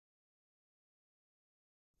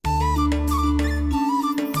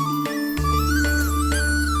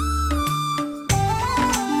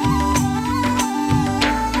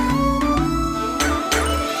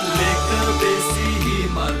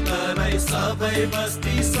सबै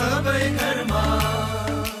बस्ती सबै घरमा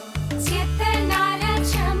चेतना र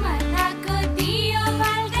क्षमताको दियो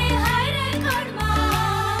बाल्दै हर घरमा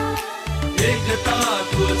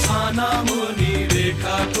एकताको छाना मुनि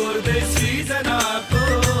रेखा कोर्दै सृजनाको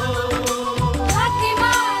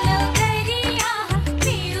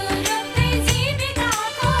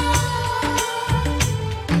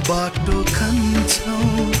बाटो खन्छौं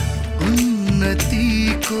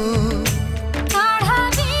उन्नतिको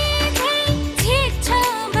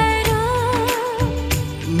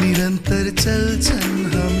निरन्तर चल्छन्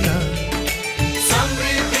हाम्रा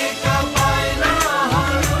समृद्धिका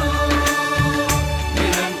पाइलाहरू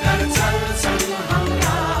निरन्तर चल्छन्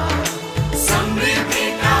हाम्रा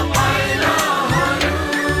समृद्धिका पाइलाहरू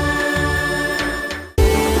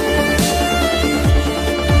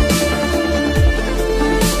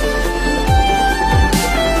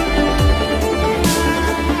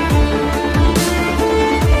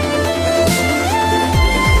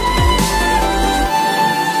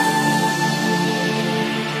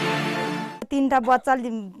तीनटा बच्चा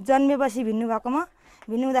जन्मेपछि भिन्नु भएकोमा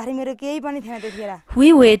भिन्नुदाखेरि मेरो केही पनि थिएन त्यतिखेर We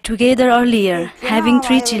were together earlier, having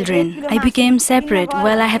 3 children. I became separate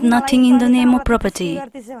while I have nothing in the name of property.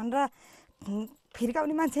 भनेर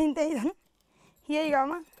फिर्काउने मान्छे नि त्यही छन् यही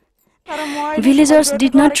गाउँमा तर म Villagers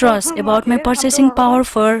did not trust about my purchasing power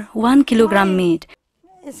for 1 kilogram meat.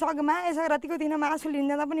 सगमा यसो रातिको दिन मासु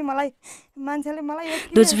लिँदा पनि मलाई मान्छेले मलाई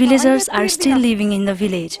Those villagers are still living in the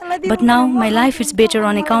village, but now my life is better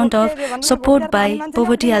on account of support by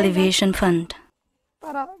Poverty Alleviation Fund.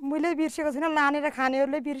 तर मैले बिर्सेको छैन लानेर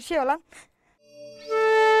खानेहरूले बिर्से होला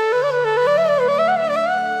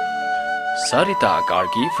Sarita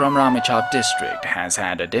Gargi from Ramechhap district has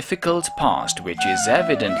had a difficult past which is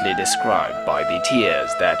evidently described by the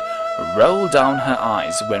tears that roll down her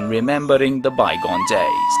eyes when remembering the bygone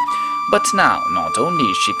days. But now not only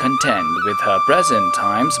is she content with her present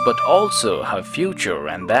times but also her future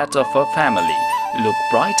and that of her family look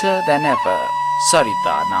brighter than ever.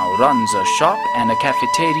 Sarita now runs a shop and a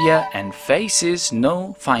cafeteria and faces no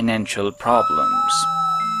financial problems.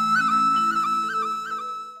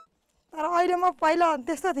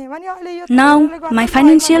 Now my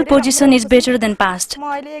financial position is better than past.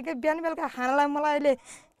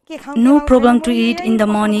 No problem to eat in the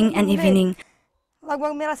morning and evening.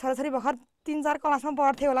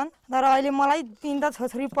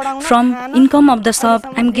 From income of the shop,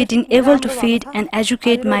 I am getting able to feed and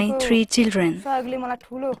educate my 3 children.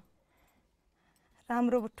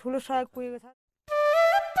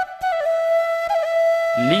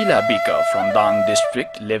 Leela Bika from Dang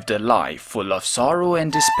district lived a life full of sorrow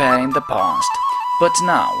and despair in the past. But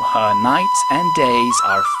now her nights and days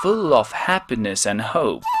are full of happiness and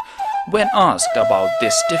hope. When asked about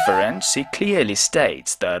this difference, she clearly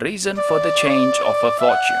states the reason for the change of her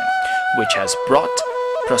fortune, which has brought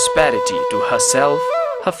prosperity to herself,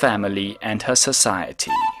 her family and her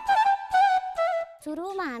society.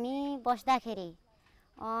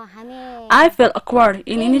 I felt awkward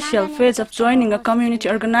in initial phase of joining a community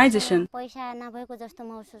organization.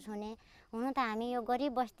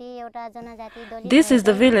 This is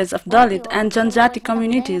the village of Dalit and Janjati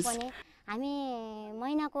communities.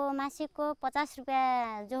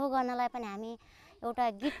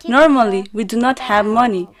 Normally, we do not have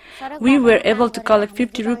money. We were able to collect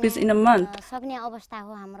 50 rupees in a month.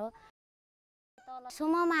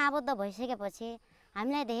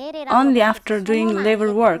 Only after doing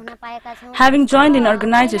labor work. Having joined an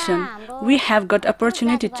organization, we have got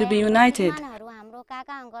opportunity to be united.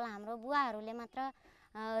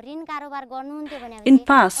 In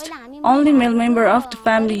past, only male member of the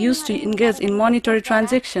family used to engage in monetary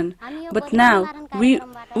transaction, but now we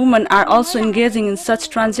women are also engaging in such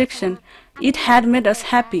transaction. It had made us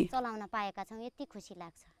happy.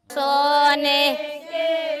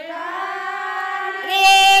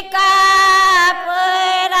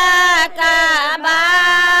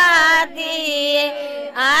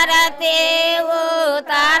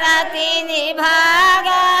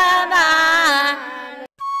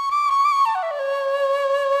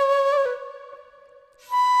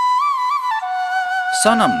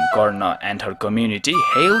 Sonam Karna and her community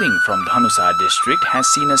hailing from Dhanusa district has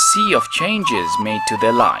seen a sea of changes made to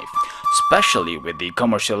their life, especially with the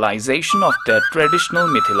commercialization of their traditional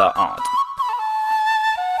Mithila art.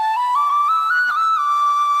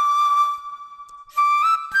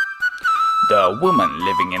 The women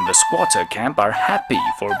living in the squatter camp are happy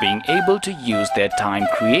for being able to use their time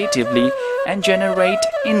creatively and generate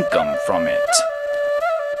income from it.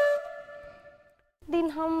 दिन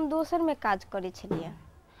हम दोसर में काज करे छलिए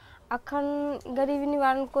अखन गरीबी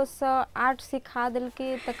निवारण कोष आर्ट सिखा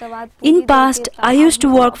देलके तकर बाद In past, I used to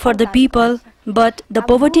work for the people But the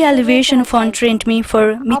Poverty Alleviation Fund trained me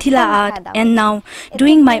for Mithila art and now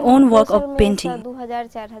doing my own work of painting. 2000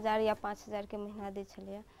 4000 या 5000 के महीना दे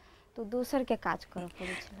छलिए तो दोसर के काज करऽ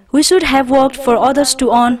पड़ै छले We should have worked for others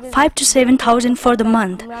to earn 5 to 7,000 for the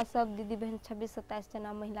month. हमरा सब दीदी बहन 26 27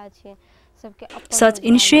 जना महिला छियै सबके अपन Such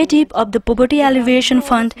initiative of the Poverty Alleviation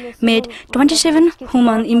Fund made 27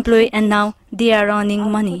 women employed and now they are earning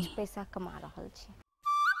money. पैसा कमा रहल छी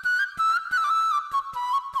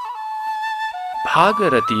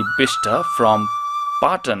Bhagarathi Bishta from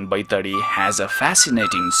Patan Baitari has a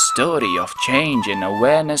fascinating story of change and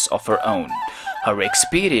awareness of her own. Her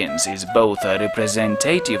experience is both a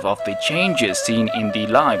representative of the changes seen in the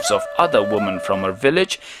lives of other women from her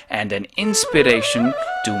village and an inspiration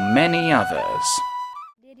to many others.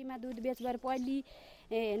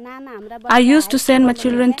 I used to send my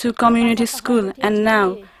children to community school and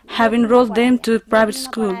now have enrolled them to private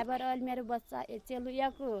school.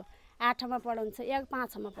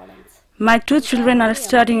 My 2 children are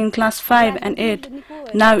studying in class 5 and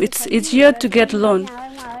 8. Now it's easier to get loan.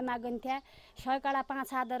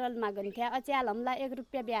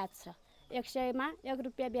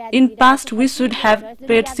 In past, we should have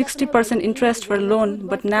paid 60% interest for loan,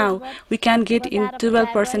 but now we can get in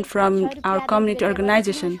 12% from our community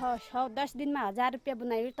organization.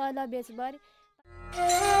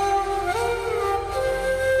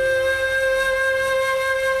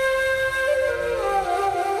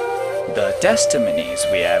 The testimonies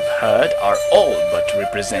we have heard are all but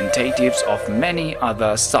representatives of many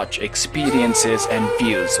other such experiences and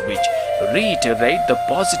views which reiterate the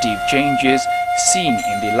positive changes seen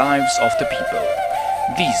in the lives of the people.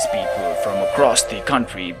 These people from across the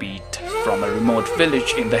country, be it from a remote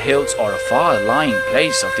village in the hills or a far-lying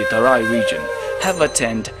place of the Tarai region, have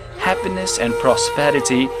attained happiness and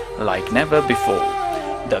prosperity like never before.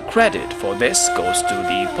 The credit for this goes to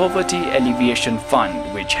the Poverty Alleviation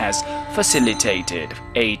Fund, which has facilitated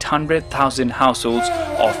 800,000 households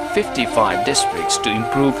of 55 districts to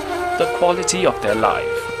improve the quality of their life.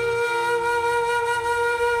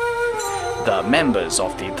 The members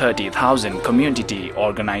of the 30,000 community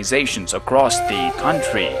organizations across the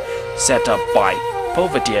country set up by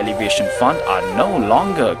Poverty Alleviation Fund are no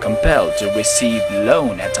longer compelled to receive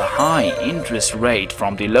loan at a high interest rate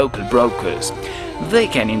from the local brokers. They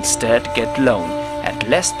can instead get loan at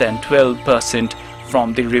less than 12%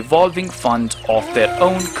 from the revolving fund of their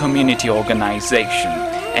own community organization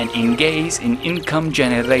and engage in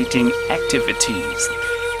income-generating activities.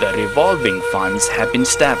 The revolving funds have been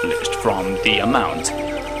established from the amount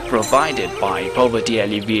provided by Poverty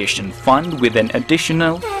Alleviation Fund with an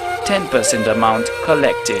additional 10% amount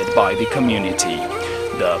collected by the community.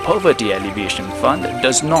 The Poverty Alleviation Fund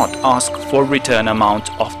does not ask for return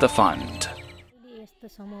amount of the fund.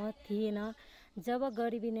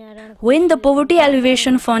 When the Poverty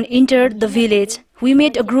Alleviation Fund entered the village, we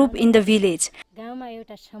made a group in the village.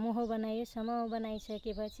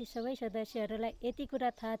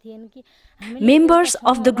 Members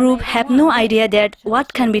of the group have no idea that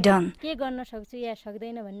what can be done.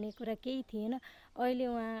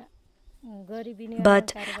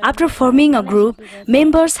 But after forming a group,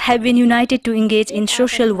 members have been united to engage in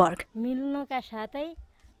social work.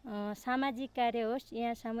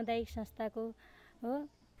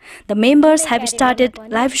 The members have started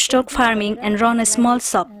livestock farming and run a small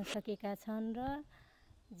shop.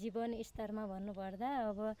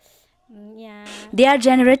 They are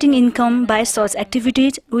generating income by such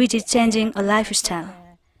activities, which is changing a lifestyle.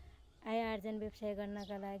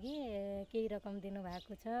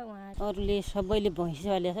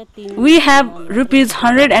 We have rupees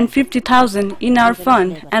 150,000 in our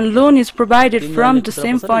fund and loan is provided from the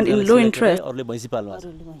same fund in low interest.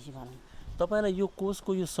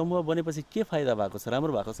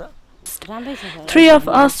 Three of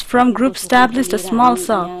us from group established a small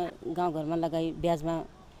shop.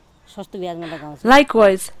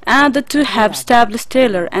 Likewise, another two have established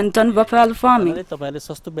tailor and done buffalo farming.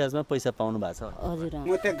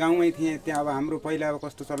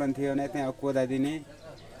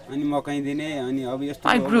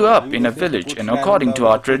 I grew up in a village and according to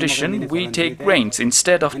our tradition, we take grains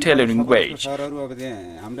instead of tailoring wage.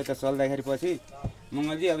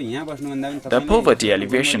 The Poverty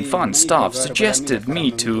Alleviation Fund staff suggested me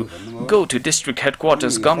to go to district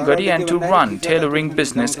headquarters Gamgadi and to run tailoring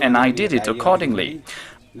business, and I did it accordingly.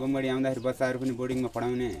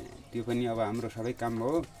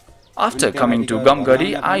 After coming to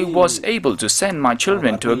Gamgadi, I was able to send my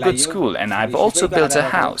children to a good school, and I've also built a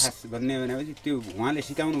house.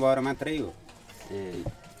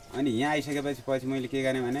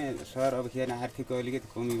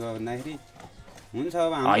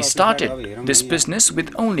 I started this business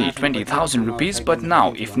with only 20,000 rupees, but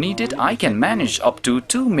now, if needed, I can manage up to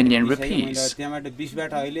 2 million rupees.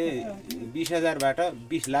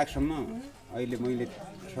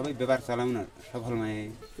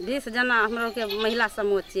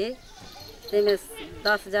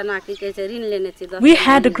 We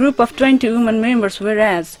had a group of 20 women members,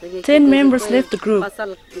 whereas 10 members left the group.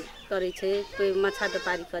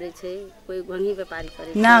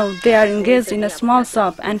 Now they are engaged in a small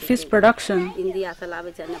shop and fish production.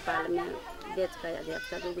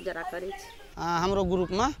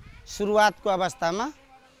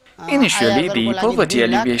 Initially, the Poverty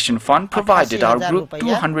Alleviation Fund provided our group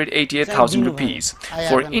 288,000 rupees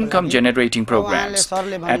for income-generating programs.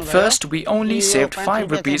 At first, we only saved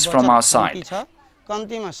 5 rupees from our side.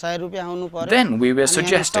 Then we were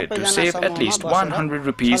suggested to save at least 100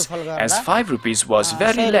 rupees, as 5 rupees was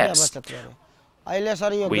very less.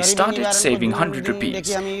 We started saving 100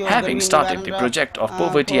 rupees. Having started the project of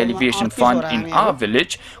Poverty Alleviation Fund in our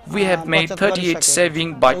village, we have made 38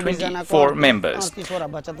 saving by 24 members.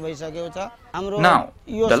 Now,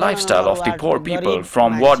 the lifestyle of the poor people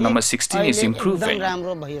from ward number 16 is improving.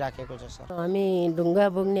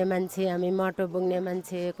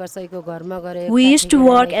 We used to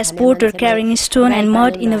work as porter carrying stone and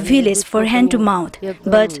mud in a village for hand to mouth,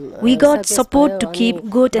 but we got support to keep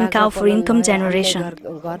goat and cow for income generation.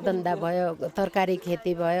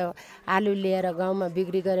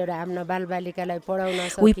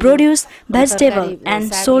 We produced vegetable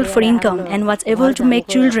and sold for income and was able to make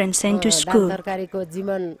children sent to school.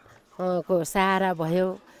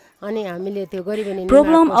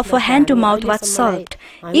 Problem of a hand-to-mouth was solved.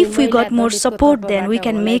 If we got more support, then we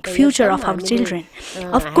can make future of our children.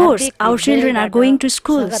 Of course, our children are going to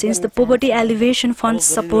school since the Poverty Alleviation Fund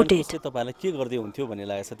supported.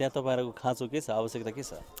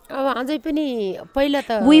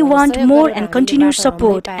 We want more and continued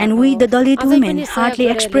support, and we, the Dalit women, heartily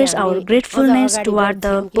express our gratefulness toward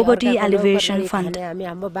the Poverty Alleviation Fund.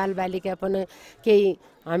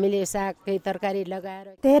 धेरै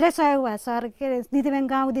सहयोग भयो sir के दिदीबहिनी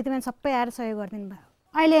गाउँ दिदीबहिनी सबै आएर सहयोग गरिदिनु भयो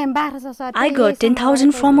अहिले बाख्रा छ sir I got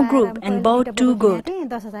 10,000 from a group and bought 2 goats.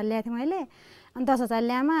 10,000 ल्याएको थिएँ मैले अनि 10,000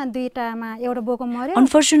 ल्यामा दुईटामा एउटा बोको मर्यो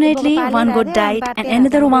Unfortunately, one goat died and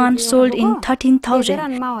another one sold in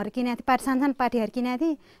 13,000. माउहरु किनेको थिएँ पाटी सानसानो पाटीहरु किनेको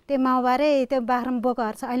थिएँ त्यो माउबारे त्यो बाख्रामा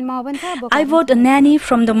बोकाहरु छ अहिले माउ पनि छ बोका I bought a nanny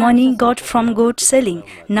from the money got from goat selling.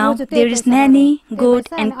 Now there is nanny, goat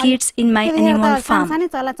and kids in my animal farm. सानसानो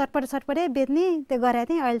चला चटपटे बेच्ने त्यो गरेको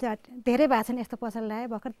थिएँ अहिले चाहिँ धेरै भएको छन् यस्तो पसल ल्याए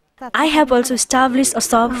भर्खर I have also established a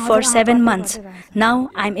shop for 7 months.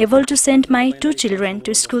 Now I am able to send my 2 children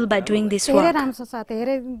to school by doing this work. राम्रो छ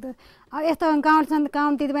धेरै यस्तो गाउँसँग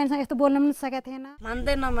गाउँ दिदीबहिनीसँग यस्तो बोल्न पनि सकेको थिएन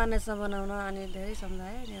मान्दै नमानेछ बनाउन अनि धेरै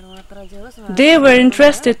समझाए मेरो तर जे होस् They were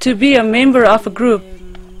interested to be a member of a group.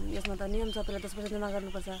 यसमा त नियम छ पहिला 10% जम्मा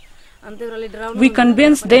गर्नुपर्छ अनि त्यसले डराउनु We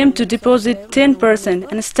convinced them to deposit 10%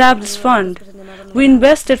 and establish fund. We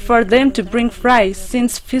invested for them to bring price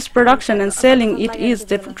since fish production and selling it is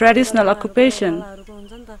the traditional occupation.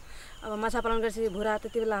 अब माछा पालन गर्छ भुरा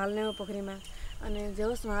त्यति बेला हाल्ने हो पोखरीमा अनि जे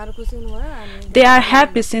होस् उहाँहरु खुसी हुनुभयो अनि They are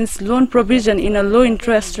happy since loan provision in a low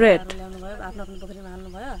interest rate. आफ्नो आफ्नो पोखरीमा हाल्नु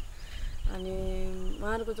भयो अनि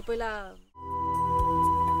उहाँहरुको चाहिँ पहिला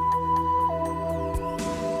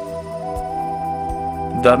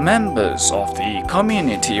The members of the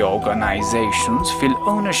community organizations feel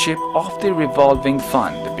ownership of the revolving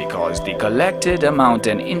fund because the collected amount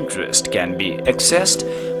and interest can be accessed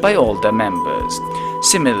by all the members.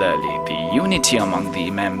 Similarly, the unity among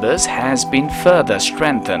the members has been further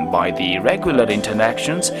strengthened by the regular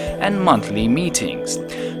interactions and monthly meetings.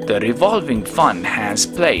 The revolving fund has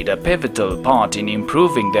played a pivotal part in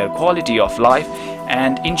improving their quality of life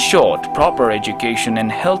and ensured proper education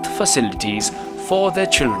and health facilities for their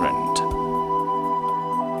children.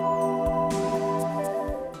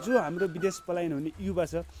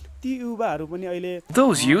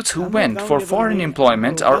 Those youths who went for foreign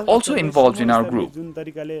employment are also involved in our group.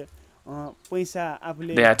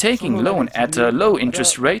 They are taking loan at a low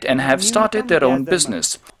interest rate and have started their own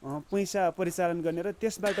business.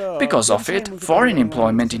 Because of it, foreign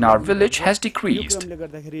employment in our village has decreased.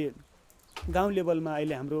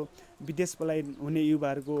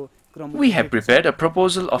 We have prepared a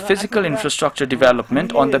proposal of physical infrastructure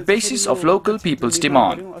development on the basis of local people's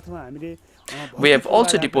demand. We have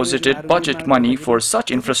also deposited budget money for such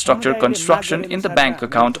infrastructure construction in the bank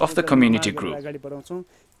account of the community group.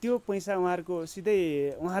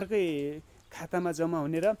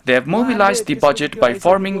 They have mobilized the budget by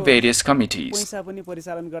forming various committees.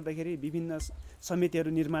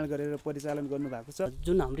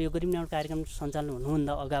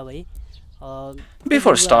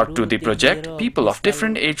 Before start to the project, people of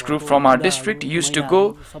different age group from our district used to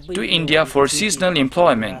go to India for seasonal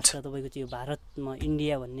employment.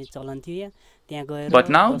 But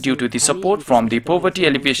now, due to the support from the Poverty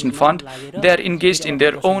Alleviation Fund, they are engaged in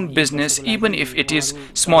their own business, even if it is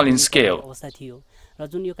small in scale.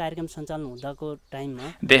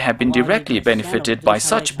 They have been directly benefited by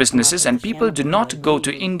such businesses, and people do not go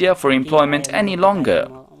to India for employment any longer.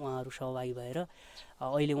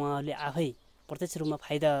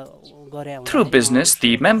 Through business,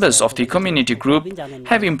 the members of the community group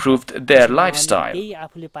have improved their lifestyle. We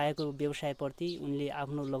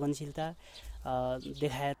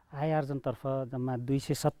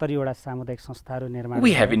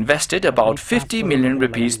have invested about 50 million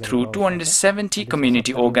rupees through 270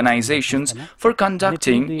 community organizations for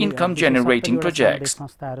conducting income-generating projects.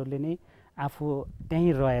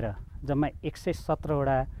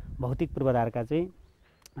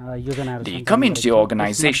 The community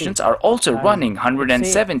organizations are also running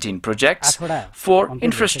 117 projects for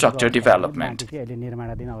infrastructure development.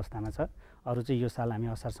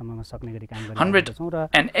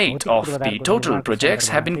 108 of the total projects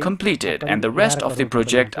have been completed, and the rest of the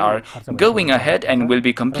project are going ahead and will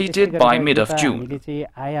be completed by mid of June.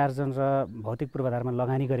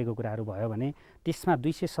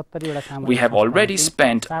 We have already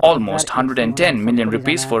spent almost 110 million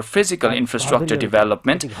rupees for physical infrastructure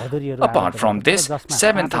development. Apart from this,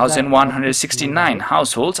 7,169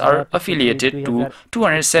 households are affiliated to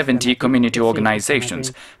 270 community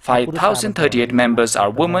organizations. 5,038 members are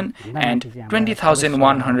women and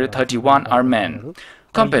 20,131 are men.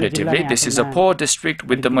 Comparatively, this is a poor district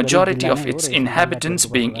with the majority of its inhabitants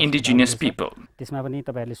being indigenous people. This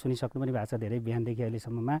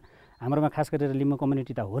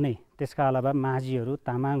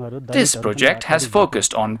project has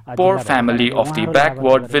focused on poor family of the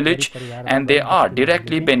backward village, and they are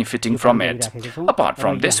directly benefiting from it. Apart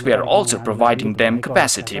from this, we are also providing them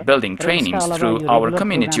capacity building trainings through our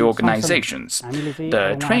community organizations.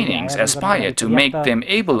 The trainings aspire to make them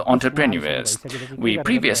able entrepreneurs. We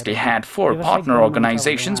previously had 4 partner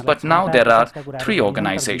organizations, but now there are 3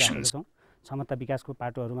 organizations.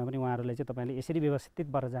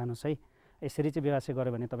 यसरी चाहिँ व्यवसाय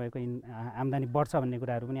गर्यो भने तपाईको आम्दानी बढ्छ भन्ने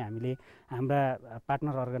कुराहरु पनि हामीले हाम्रा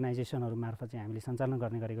पार्टनर अर्गनाइजेसनहरु मार्फत चाहिँ हामीले सञ्चालन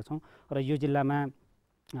गर्ने गरेको छौं र यो जिल्लामा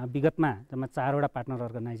विगतमा जम्मा 4 वटा पार्टनर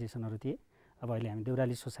अर्गनाइजेसनहरु थिए अब अहिले हामी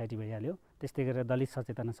देउराली सोसाइटी भइहाल्यो त्यस्तै गरेर दलित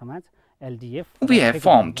सचेतना समाज LDF We have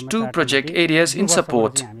formed 2 project areas in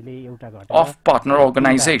support of partner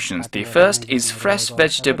organizations. The first is fresh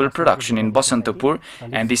vegetable production in Basantapur,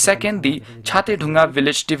 and the second the Chhatedhunga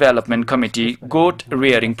Village Development Committee goat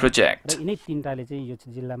rearing project. यिनै तीनटाले चाहिँ यो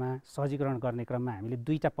जिल्लामा सहजीकरण गर्ने क्रममा हामीले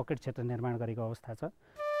 2टा पकेट क्षेत्र निर्माण गरेको अवस्था छ.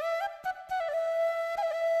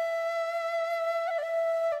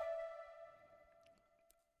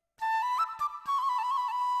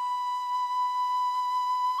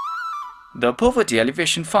 The Poverty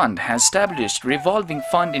Alleviation Fund has established revolving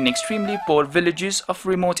fund in extremely poor villages of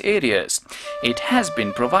remote areas. It has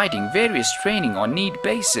been providing various training on need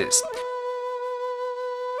basis.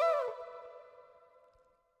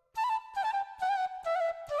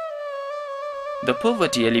 The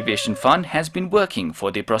Poverty Alleviation Fund has been working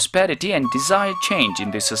for the prosperity and desired change in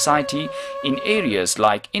the society in areas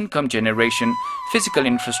like income generation, physical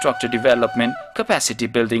infrastructure development, capacity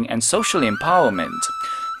building and social empowerment.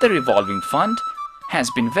 The revolving fund has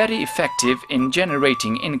been very effective in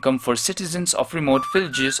generating income for citizens of remote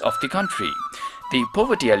villages of the country. The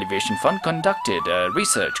Poverty Alleviation Fund conducted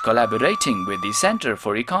research collaborating with the Center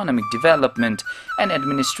for Economic Development and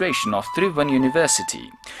Administration of Tribhuvan University.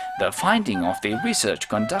 The finding of the research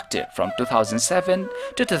conducted from 2007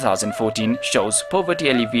 to 2014 shows poverty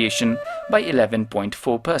alleviation by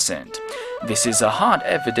 11.4%. This is a hard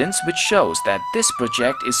evidence which shows that this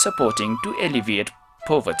project is supporting to alleviate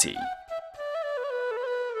poverty.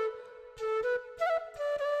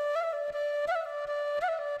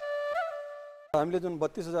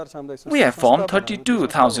 We have formed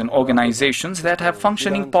 32,000 organizations that have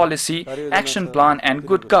functioning policy, action plan and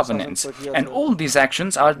good governance, and all these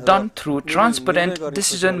actions are done through transparent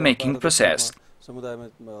decision-making process.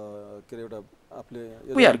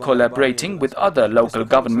 We are collaborating with other local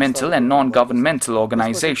governmental and non-governmental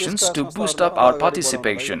organizations to boost up our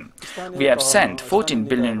participation. We have sent 14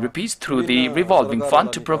 billion rupees through the revolving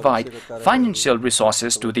fund to provide financial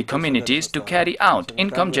resources to the communities to carry out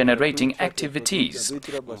income-generating activities.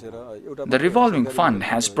 The revolving fund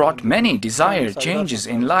has brought many desired changes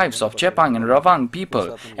in lives of Chepang and Rawang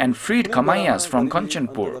people and freed Kamayas from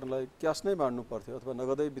Kanchanpur.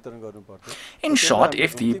 In short,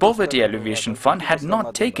 if the Poverty Alleviation Fund had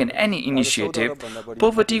not taken any initiative,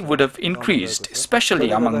 poverty would have increased,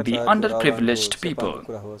 especially among the underprivileged people.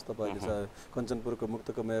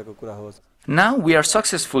 Now we are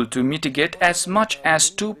successful to mitigate as much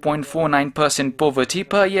as 2.49% poverty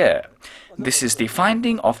per year. This is the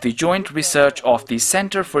finding of the joint research of the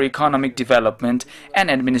Center for Economic Development and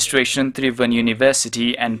Administration, Tribhuvan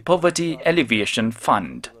University and Poverty Alleviation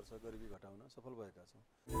Fund.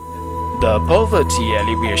 The Poverty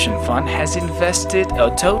Alleviation Fund has invested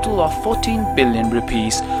a total of 14 billion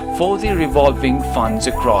rupees for the revolving funds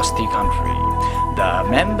across the country. The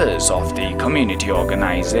members of the community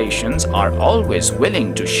organizations are always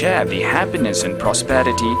willing to share the happiness and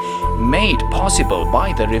prosperity made possible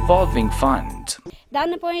by the revolving fund.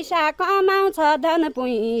 धन पैसा कमाउँछ धन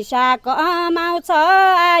पैसा कमाउँछ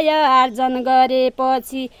आय आर्जन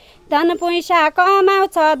गरेपछि धन पैसा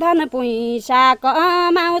कमाउँछ धन पैसा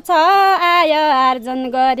कमाउँछ आय आर्जन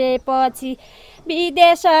गरेपछि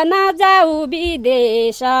विदेश नजाऊ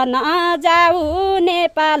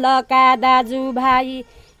नेपालका दाजुभाइ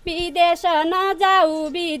विदेश नजाऊ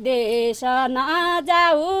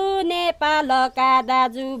नेपालका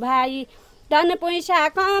दाजुभाइ धन पैसा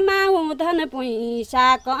कमाऊ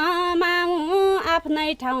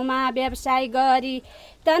आफ्नै ठाउँमा व्यवसाय गरी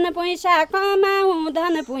धन पैसा कमाऊ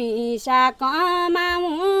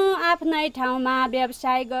आफ्नै ठाउँमा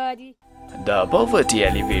व्यवसाय गरी. The Poverty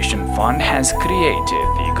Alleviation Fund has created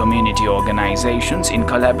the community organizations in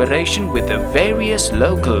collaboration with the various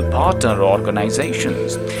local partner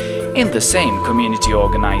organizations. In the same community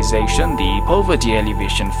organization, the Poverty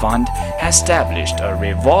Alleviation Fund has established a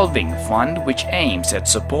revolving fund which aims at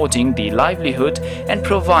supporting the livelihood and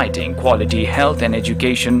providing quality health and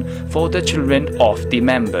education for the children of the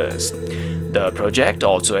members. The project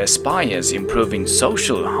also aspires improving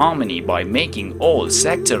social harmony by making all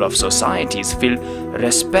sectors of societies feel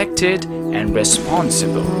respected and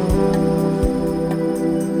responsible.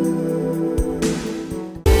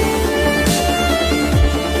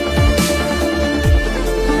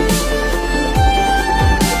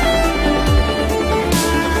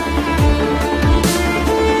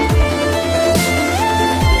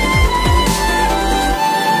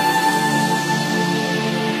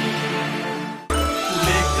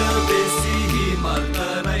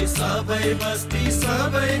 सबै बस्ती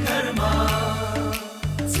सबै घरमा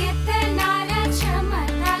चेतना र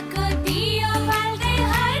क्षमताको दियो बाल्दै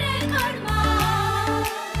हर घरमा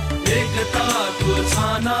एकताको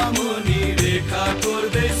छाना मुनि रेखा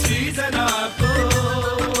कोर्दै सृजनाको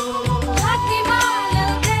हातमालो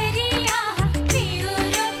गरी यहाँ बिउ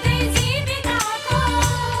रोप्दै जीविकाको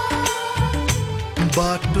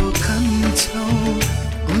बाटो खन्छौँ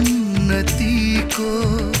उन्नतिको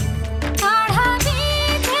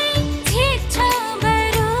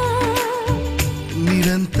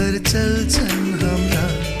निरन्तर चल्छन्